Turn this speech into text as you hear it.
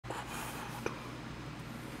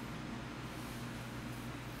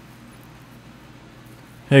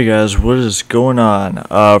Hey guys, what is going on?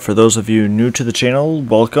 For those of you new to the channel,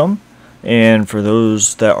 welcome. And for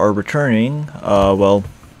those that are returning, well,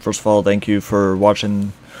 first of all, thank you for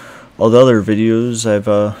watching all the other videos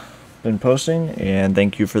I've been posting, and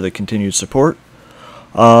thank you for the continued support.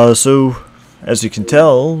 So, as you can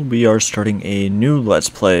tell, we are starting a new Let's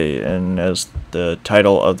Play, and as the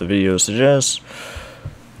title of the video suggests,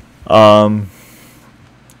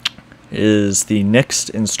 is the next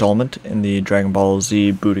installment in the Dragon Ball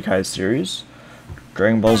Z Budokai series,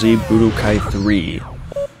 Dragon Ball Z Budokai 3,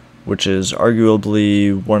 which is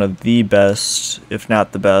arguably one of the best, if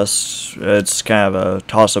not the best. It's kind of a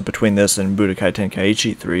toss-up between this and Budokai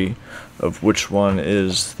Tenkaichi 3, of which one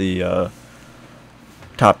is the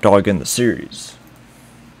top dog in the series.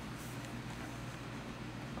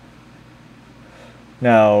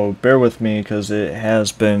 Now, bear with me because it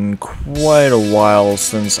has been quite a while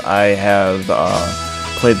since I have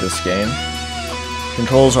played this game.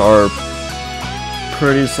 Controls are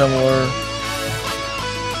pretty similar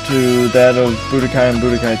to that of Budokai and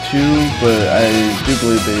Budokai 2, but I do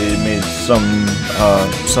believe they made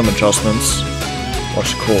some adjustments.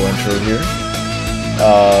 Watch the cool intro here.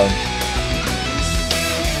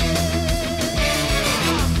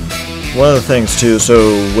 One of the things too, so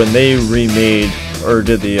when they remade or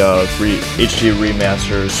did the HD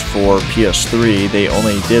remasters for PS3, they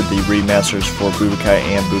only did the remasters for Budokai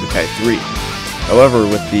and Budokai 3. However,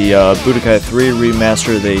 with the Budokai 3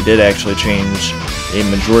 remaster, they did actually change a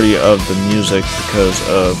majority of the music because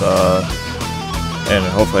of, and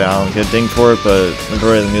hopefully I don't get dinged for it, but the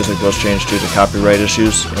majority of the music was changed due to copyright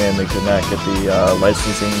issues, and they could not get the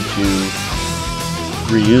licensing to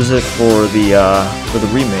reuse it for the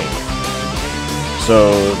remake.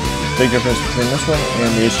 So, big difference between this one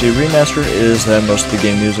and the HD remaster is that most of the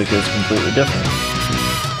game music is completely different.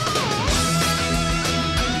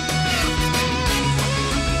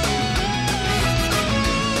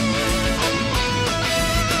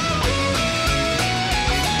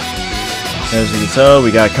 As you can tell,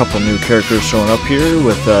 we got a couple new characters showing up here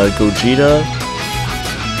with Gogeta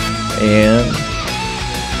and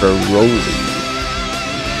Broly.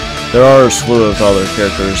 There are a slew of other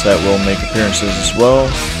characters that will make appearances as well.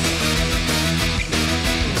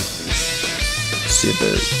 See if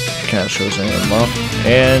it kind of shows any of them up.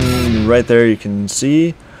 And right there you can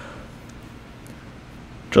see,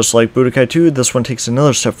 just like Budokai 2, this one takes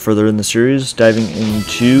another step further in the series, diving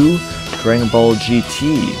into Dragon Ball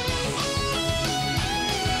GT.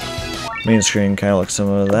 Main screen kind of looks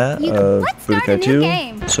similar to that of Budokai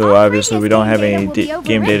 2. So obviously we don't have any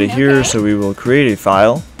game data here, so we will create a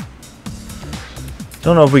file.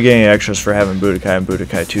 Don't know if we get any extras for having Budokai and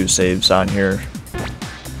Budokai 2 saves on here.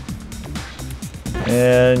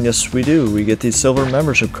 And yes, we do. We get the silver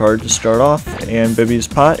membership card to start off, and Bibi's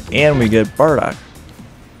Pot, and we get Bardock.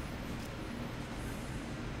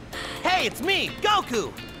 Hey, it's me,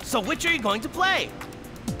 Goku! So which are you going to play?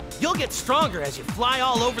 You'll get stronger as you fly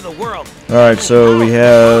all over the world. Alright, so we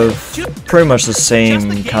have pretty much the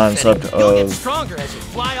same concept of... You'll get stronger as you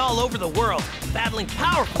fly all over the world, battling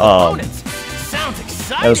powerful opponents. Sounds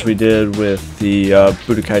exciting. As we did with the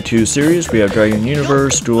Budokai 2 series, we have Dragon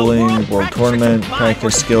Universe, Dueling, World Tournament,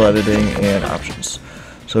 Practice, Skill Editing, and Options.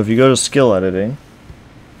 So if you go to Skill Editing,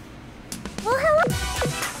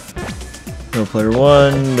 go Player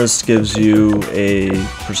 1, this gives you a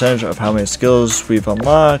percentage of how many skills we've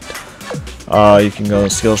unlocked. You can go to the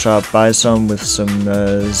Skill Shop, buy some with some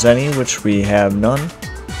Zenny, which we have none.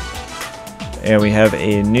 And we have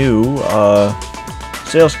a new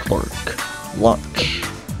Sales Clerk. Launch.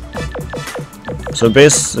 So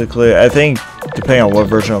basically, I think depending on what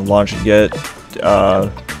version of launch you get,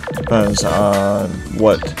 depends on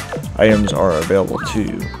what items are available to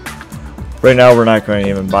you. Right now, we're not going to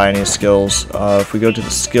even buy any skills. If we go to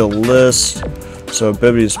the skill list, so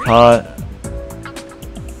Bibi's Pot.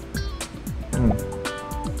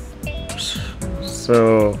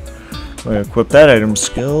 So when we equip that item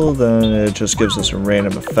skill, then it just gives us a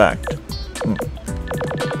random effect.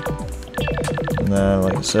 And then,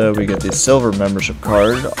 like I said, we get the silver membership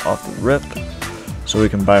card off the rip, so we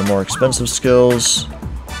can buy more expensive skills.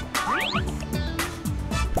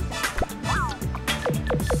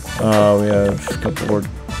 We have a couple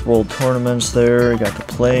world tournaments there. We got the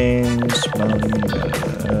planes,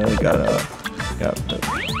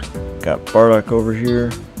 got Bardock over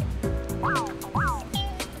here.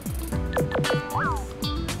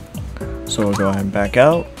 So we'll go ahead and back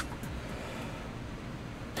out.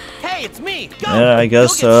 It's me. Go. And I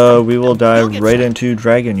guess we will dive right into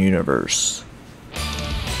Dragon Universe.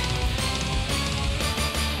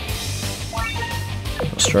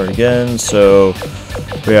 Let's start again. So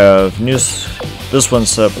we have new This one's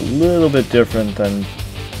set up a little bit different than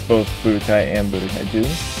both Budokai and Budokai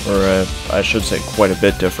 2, or I should say quite a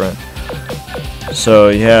bit different. So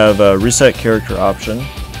you have a reset character option,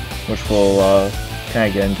 which we'll kind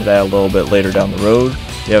of get into that a little bit later down the road.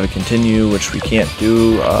 You have a continue, which we can't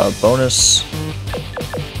do. Bonus,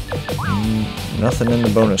 nothing in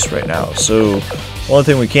the bonus right now. So the only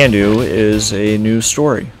thing we can do is a new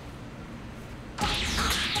story.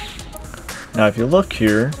 Now if you look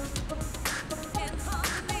here,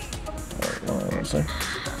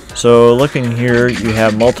 so looking here, you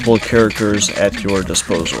have multiple characters at your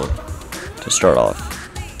disposal to start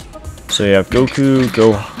off. So you have Goku,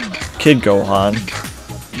 Kid Gohan,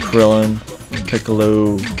 Krillin,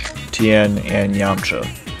 Piccolo, Tien, and Yamcha.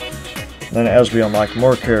 Then as we unlock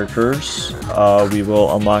more characters, we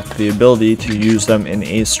will unlock the ability to use them in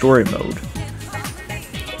a story mode.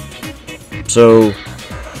 So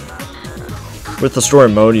with the story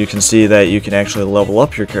mode, you can see that you can actually level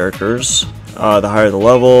up your characters. The higher the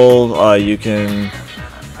level, you can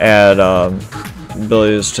add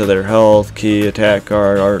abilities to their health, ki, attack,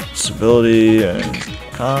 guard, arts, ability, and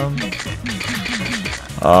com.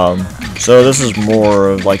 So this is more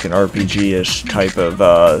of like an RPG-ish type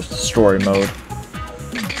of story mode,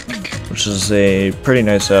 which is a pretty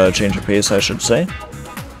nice change of pace, I should say.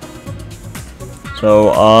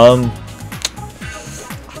 So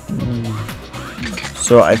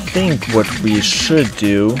I think what we should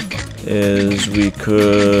do is we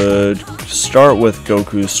could start with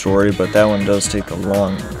Goku's story, but that one does take the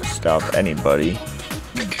longest out of anybody.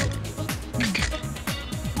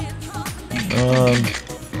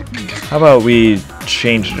 How about we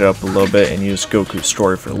change it up a little bit and use Goku's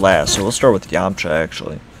story for last? So we'll start with Yamcha,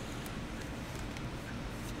 actually.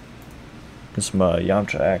 Get some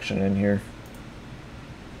Yamcha action in here.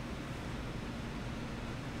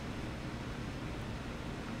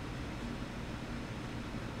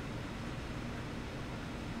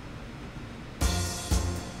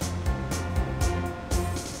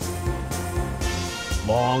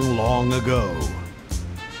 Long, long ago,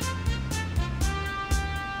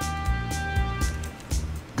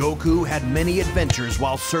 Goku had many adventures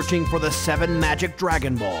while searching for the 7 magic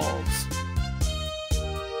Dragon Balls.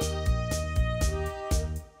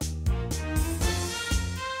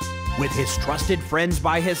 With his trusted friends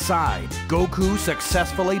by his side, Goku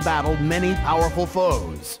successfully battled many powerful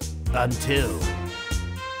foes, until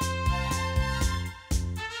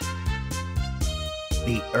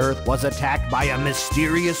the Earth was attacked by a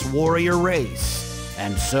mysterious warrior race,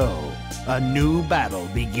 and so a new battle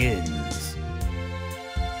begins.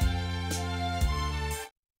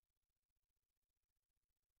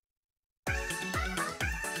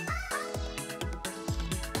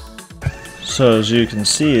 So as you can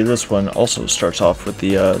see, this one also starts off with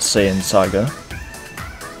the Saiyan Saga.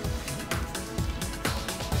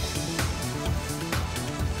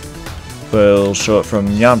 But it'll show it from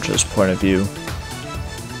Yamcha's point of view.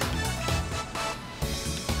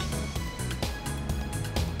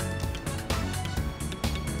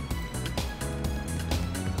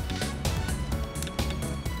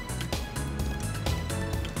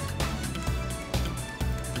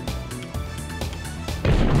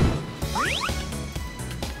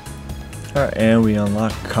 Alright, and we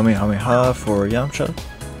unlock Kamehameha for Yamcha.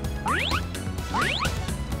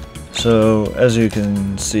 So, as you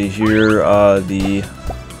can see here, the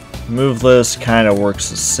move list kind of works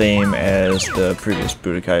the same as the previous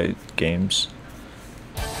Budokai games.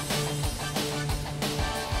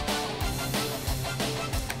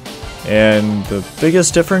 And the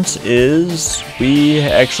biggest difference is we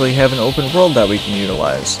actually have an open world that we can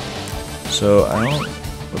utilize. So,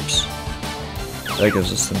 whoops. That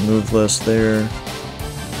gives us the move list there.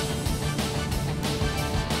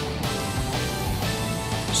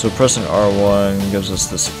 So pressing R1 gives us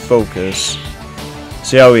this focus.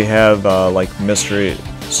 See how we have like mystery.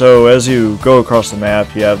 So as you go across the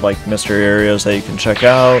map, you have like mystery areas that you can check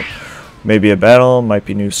out. Maybe a battle, might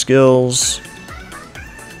be new skills.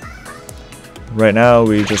 Right now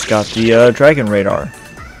we just got the Dragon Radar.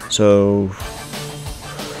 So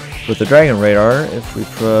with the Dragon Radar, if we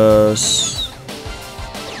press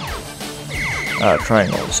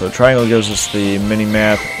triangle. So triangle gives us the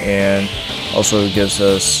mini-map and also gives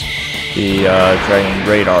us the Dragon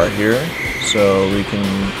Radar here. So we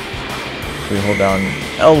hold down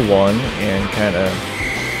L1 and kind of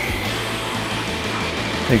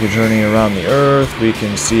take a journey around the Earth. We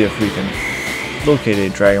can see if we can locate a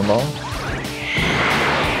Dragon Ball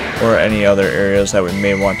or any other areas that we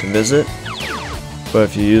may want to visit. But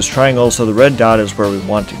if you use triangle, so the red dot is where we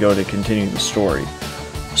want to go to continue the story.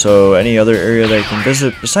 So any other area that you can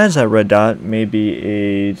visit besides that red dot may be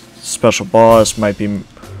a special boss, might be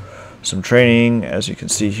some training. As you can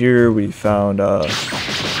see here, we found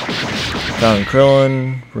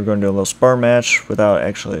Krillin. We're going to do a little spar match without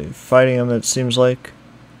actually fighting him, it seems like.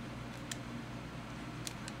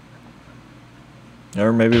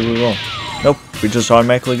 Or maybe we will. Nope, we just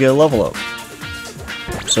automatically get a level up.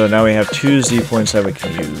 So now we have 2 Z points that we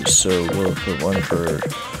can use. So we'll put one for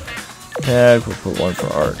tag, we'll put one for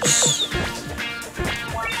arts.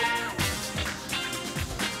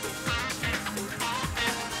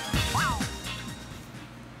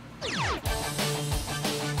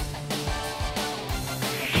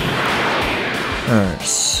 Alright,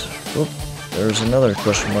 so, there's another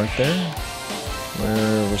question mark there.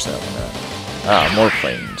 Where was that one at? Ah, more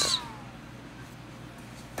planes.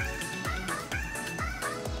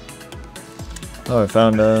 Oh, I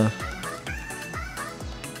found a...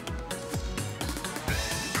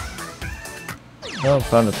 Oh,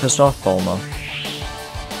 found a pissed off Bulma.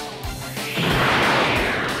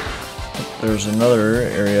 There's another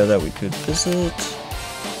area that we could visit.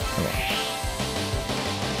 Come on.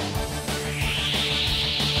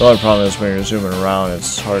 The other problem is when you're zooming around,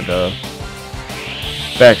 it's hard to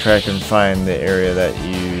backtrack and find the area that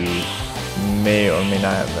you may or may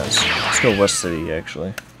not have missed. Let's go West City,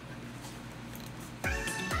 actually.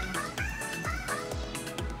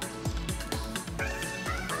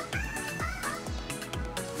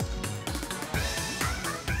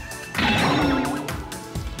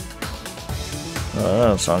 Oh, that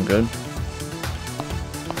don't sound good.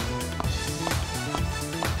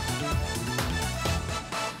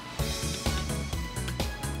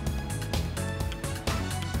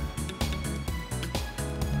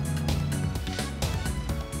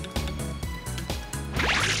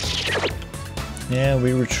 Yeah,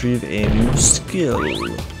 we retrieve a new skill.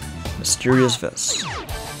 Mysterious Vest.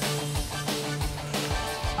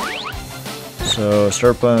 So,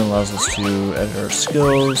 start button allows us to edit our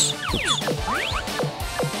skills. Oops.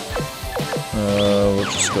 We'll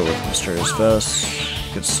just go with Mysterious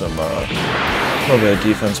Vest. Get some, little bit of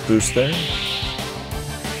defense boost there.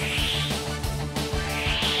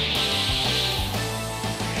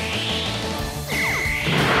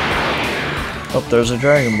 Oh, there's a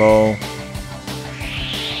Dragon Ball.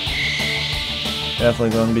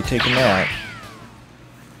 Definitely going to be taking that.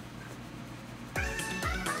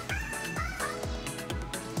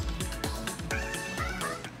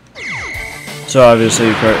 So obviously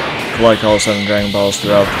you collect all 7 Dragon Balls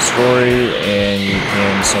throughout the story, and you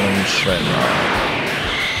can summon Shenron.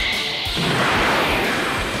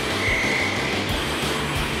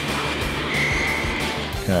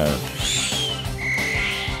 Kind of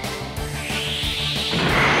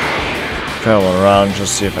traveling around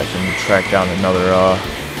just see if I can track down another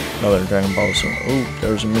Dragon Ball. So, oh,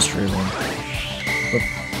 there's a mystery one. Oop.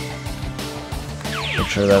 Make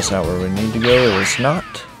sure that's not where we need to go. It is not.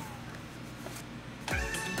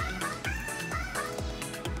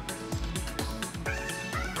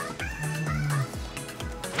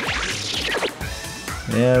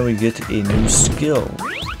 Yeah, we get a new skill.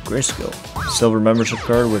 Gray skill. Silver membership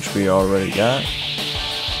card, which we already got.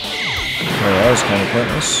 Oh, that was kind of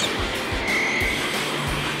pointless.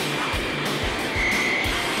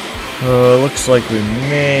 Looks like we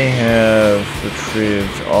may have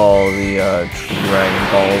retrieved all the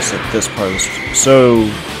Dragon Balls at this part of the story. So,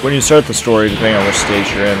 when you start the story, depending on which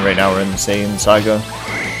stage you're in, right now we're in the Saiyan Saga,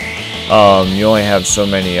 you only have so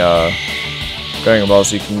many Dragon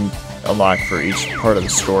Balls you can unlock for each part of the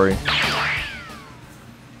story.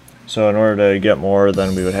 So in order to get more,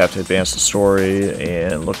 then we would have to advance the story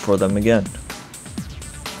and look for them again.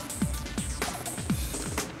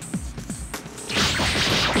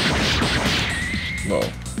 Well,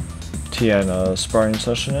 TN sparring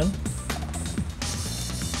session in.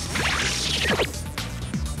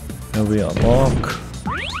 And we unlock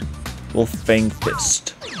Wolfang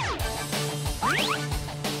Fist.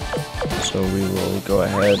 So we will go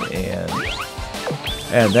ahead and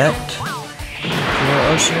add that to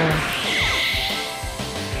our arsenal.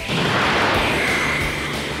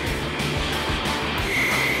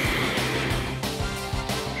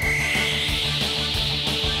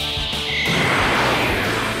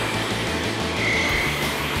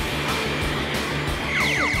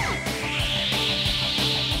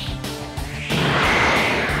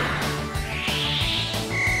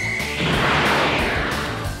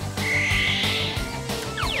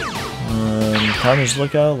 Tommy's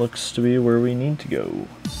Lookout looks to be where we need to go.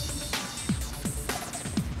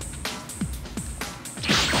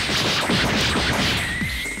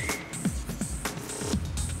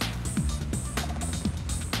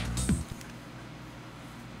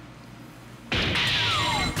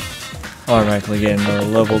 Automatically get another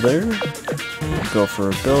level there. Go for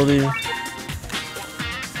ability.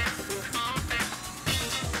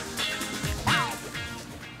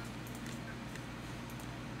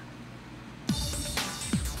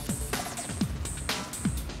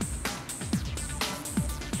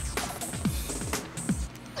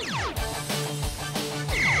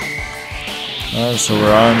 So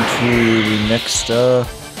we're on to the next part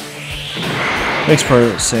of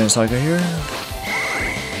the Saiyan Saga here.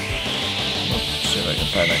 Let's see if I can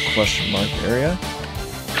find that question mark area.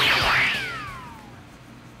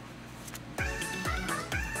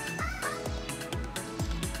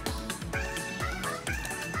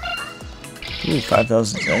 Ooh,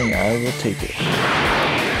 5,000 Zen, I will take it.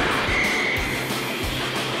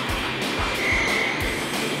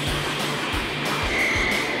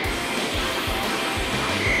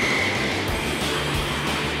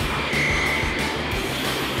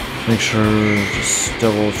 Make sure, just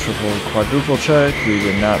double, triple, quadruple check. We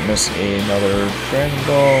did not miss another Dragon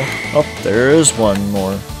Ball. Oh, there is one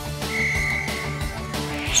more.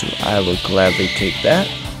 So I will gladly take that.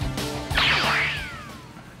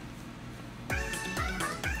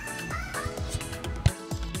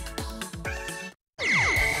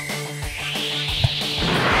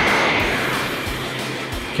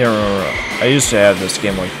 Can't remember. I used to have this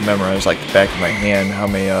game like memorized like the back of my hand how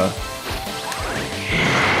many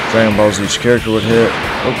Dragon Balls each character would hit.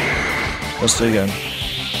 Oh, let's do it again.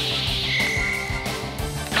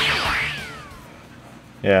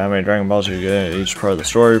 Yeah, how many Dragon Balls you get each part of the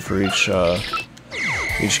story for each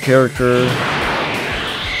character.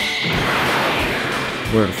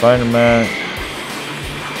 Where to find them at.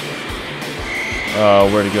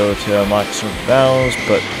 Where to go to unlock certain battles,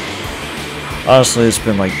 but honestly, it's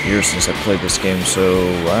been like years since I played this game, so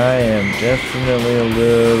I am definitely a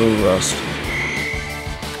little rusty.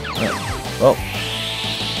 Well,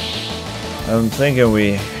 I'm thinking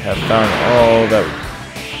we have found all that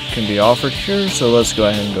can be offered here, so let's go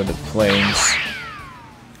ahead and go to the plains.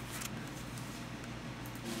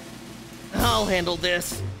 I'll handle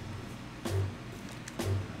this.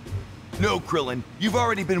 No, Krillin, you've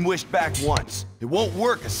already been wished back once. It won't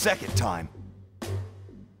work a second time.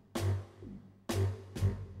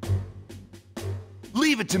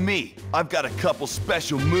 Leave it to me. I've got a couple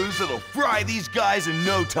special moves that'll fry these guys in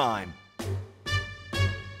no time.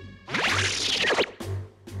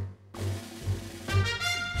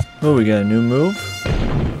 Oh, we got a new move.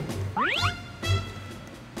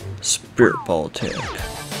 Spirit Ball attack.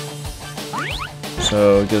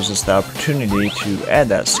 So it gives us the opportunity to add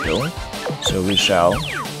that skill. So we shall.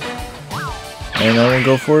 And then we'll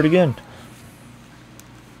go for it again.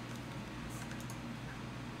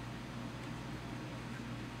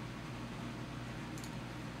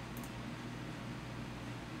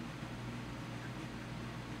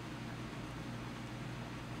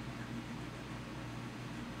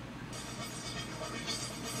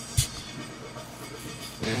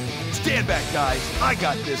 Stand back, guys. I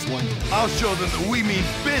got this one. I'll show them that we mean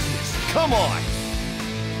business. Come on!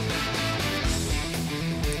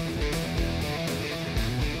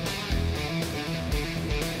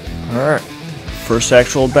 Alright. First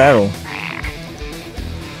actual battle.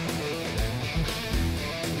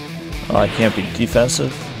 Oh, I can't be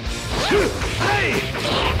defensive.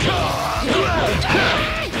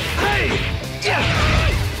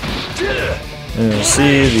 And you'll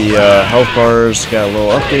see the health bars got a little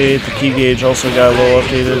updated, the key gauge also got a little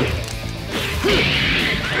updated.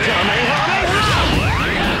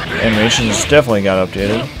 Animations definitely got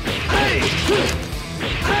updated.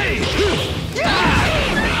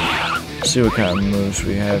 Let's see what kind of moves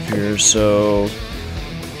we have here. So,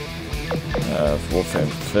 Wolfram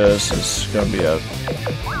Fist is going to be a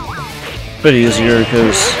bit easier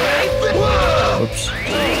because, whoops.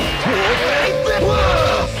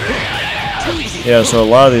 Yeah, so a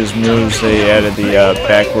lot of these moves, they added the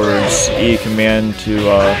backwards E command to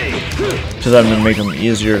them to make them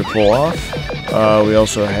easier to pull off. We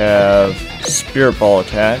also have Spirit Ball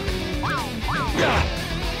attack.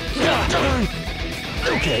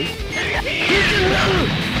 Okay.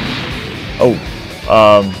 Oh,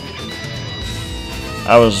 alright,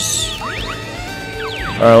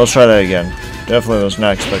 let's try that again. Definitely was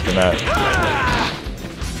not expecting that.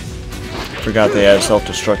 Forgot they had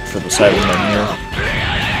self-destruct for the Cybermen here.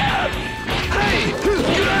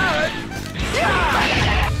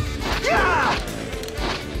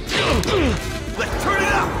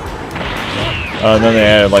 And then they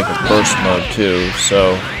added like a burst mode too,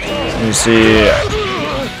 so you see I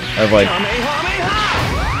have like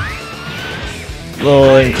a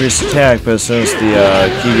little increased attack, but as soon as the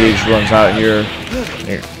key gauge runs out here,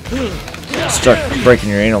 Start breaking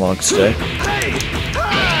your analog stick.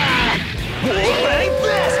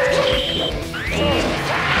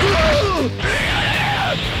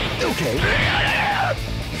 Okay.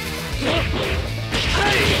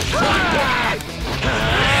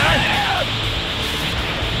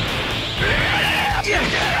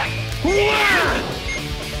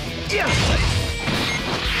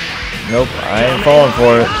 Nope, I ain't falling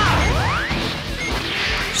for it.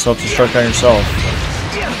 Self-destruct on yourself.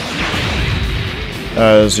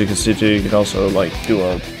 As you can see too, you can also like do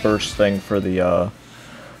a burst thing for the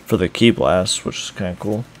key blast, which is kind of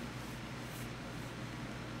cool.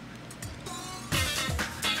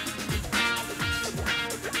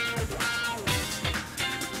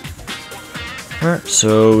 Alright,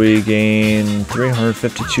 so we gain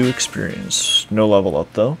 352 experience. No level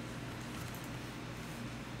up though.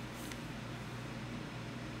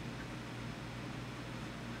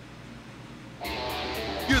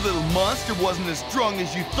 Your little monster wasn't as strong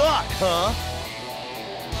as you thought, huh?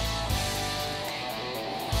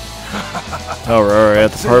 Alright,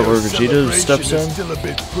 at the part where Vegeta steps in.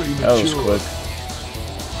 That was quick.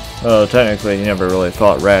 Well, technically, he never really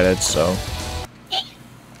fought Raditz, so.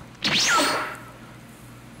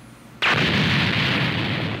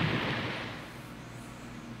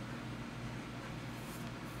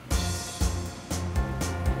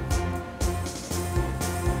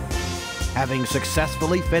 Having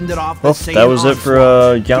successfully fended off the Well, Saiyan that was it for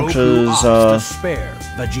onslaught, Yamcha's Goku opts to spare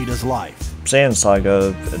Vegeta's life. Saiyan Saga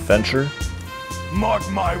adventure. Mark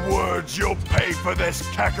my words, you'll pay for this,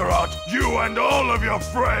 Kakarot, you and all of your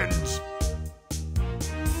friends!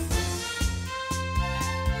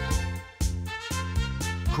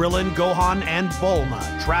 Krillin, Gohan, and Bulma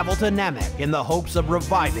travel to Namek in the hopes of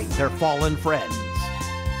reviving their fallen friends.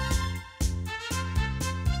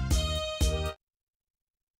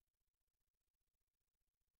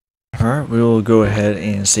 Alright, we will go ahead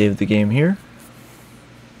and save the game here.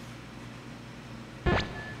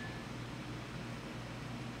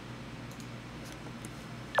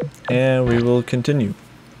 And we will continue.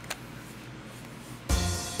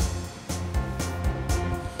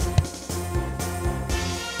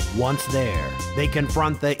 Once there, they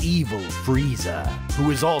confront the evil Frieza, who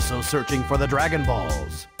is also searching for the Dragon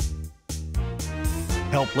Balls.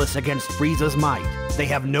 Helpless against Frieza's might, they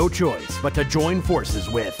have no choice but to join forces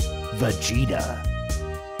with Vegeta.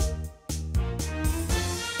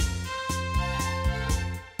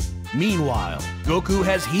 Meanwhile, Goku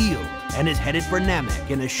has healed and is headed for Namek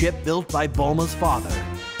in a ship built by Bulma's father.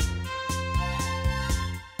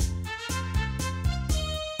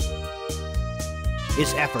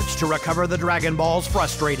 His efforts to recover the Dragon Balls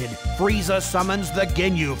frustrated, Frieza summons the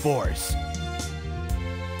Ginyu Force.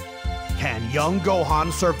 Can young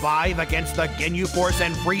Gohan survive against the Ginyu Force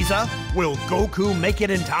and Frieza? Will Goku make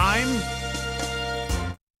it in time?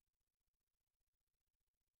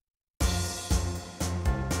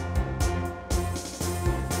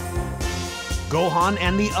 Gohan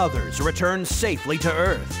and the others return safely to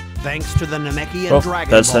Earth, thanks to the Namekian Dragon Balls.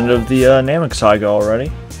 That's the end of the Namek Saga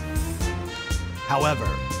already. However,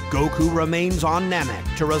 Goku remains on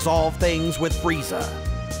Namek to resolve things with Frieza.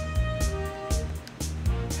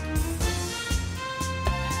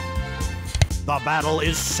 The battle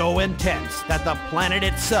is so intense that the planet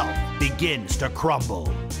itself begins to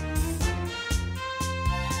crumble.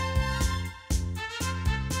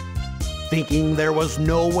 Thinking there was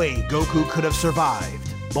no way Goku could have survived,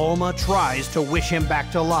 Bulma tries to wish him back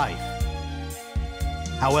to life.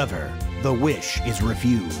 However, the wish is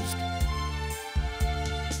refused.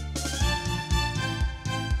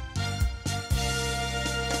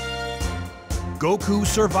 Goku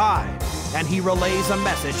survives, and he relays a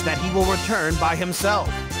message that he will return by himself.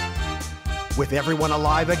 With everyone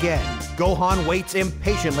alive again, Gohan waits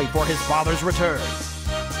impatiently for his father's return.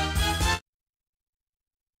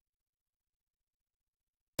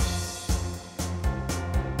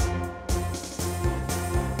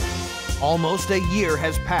 Almost a year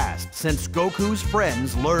has passed since Goku's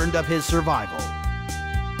friends learned of his survival.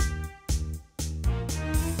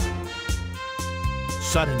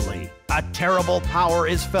 Suddenly, a terrible power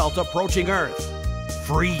is felt approaching Earth,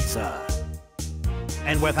 Frieza.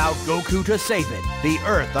 And without Goku to save it, the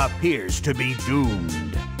Earth appears to be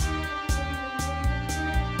doomed.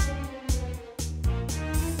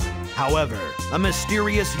 However, a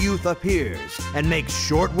mysterious youth appears and makes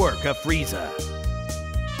short work of Frieza.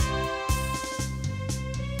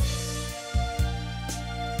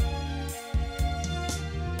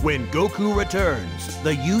 When Goku returns,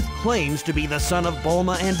 the youth claims to be the son of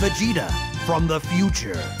Bulma and Vegeta from the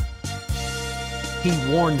future. He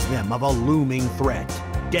warns them of a looming threat,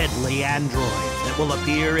 deadly androids, that will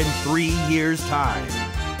appear in 3 years' time.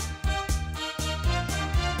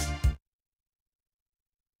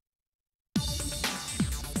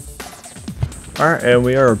 Alright, and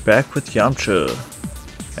we are back with Yamcha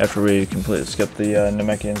after we completely skipped the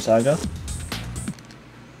Namekian saga.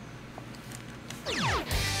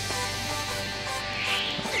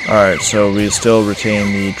 Alright, so we still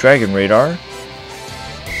retain the Dragon Radar.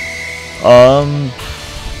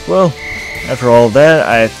 Well, after all of that,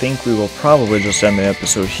 I think we will probably just end the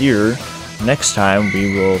episode here. Next time,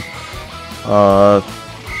 we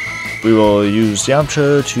will use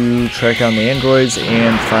Yamcha to track down the androids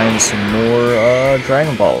and find some more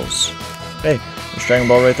Dragon Balls. Hey, there's Dragon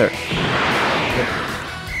Ball right there. Okay.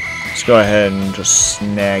 Let's go ahead and just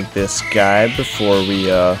snag this guy before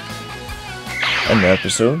we end the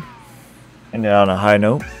episode. End it on a high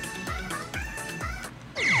note.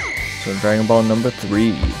 So Dragon Ball number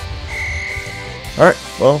 3. Alright,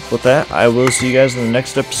 well, with that, I will see you guys in the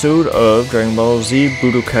next episode of Dragon Ball Z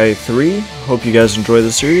Budokai 3. Hope you guys enjoy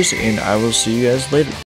the series, and I will see you guys later.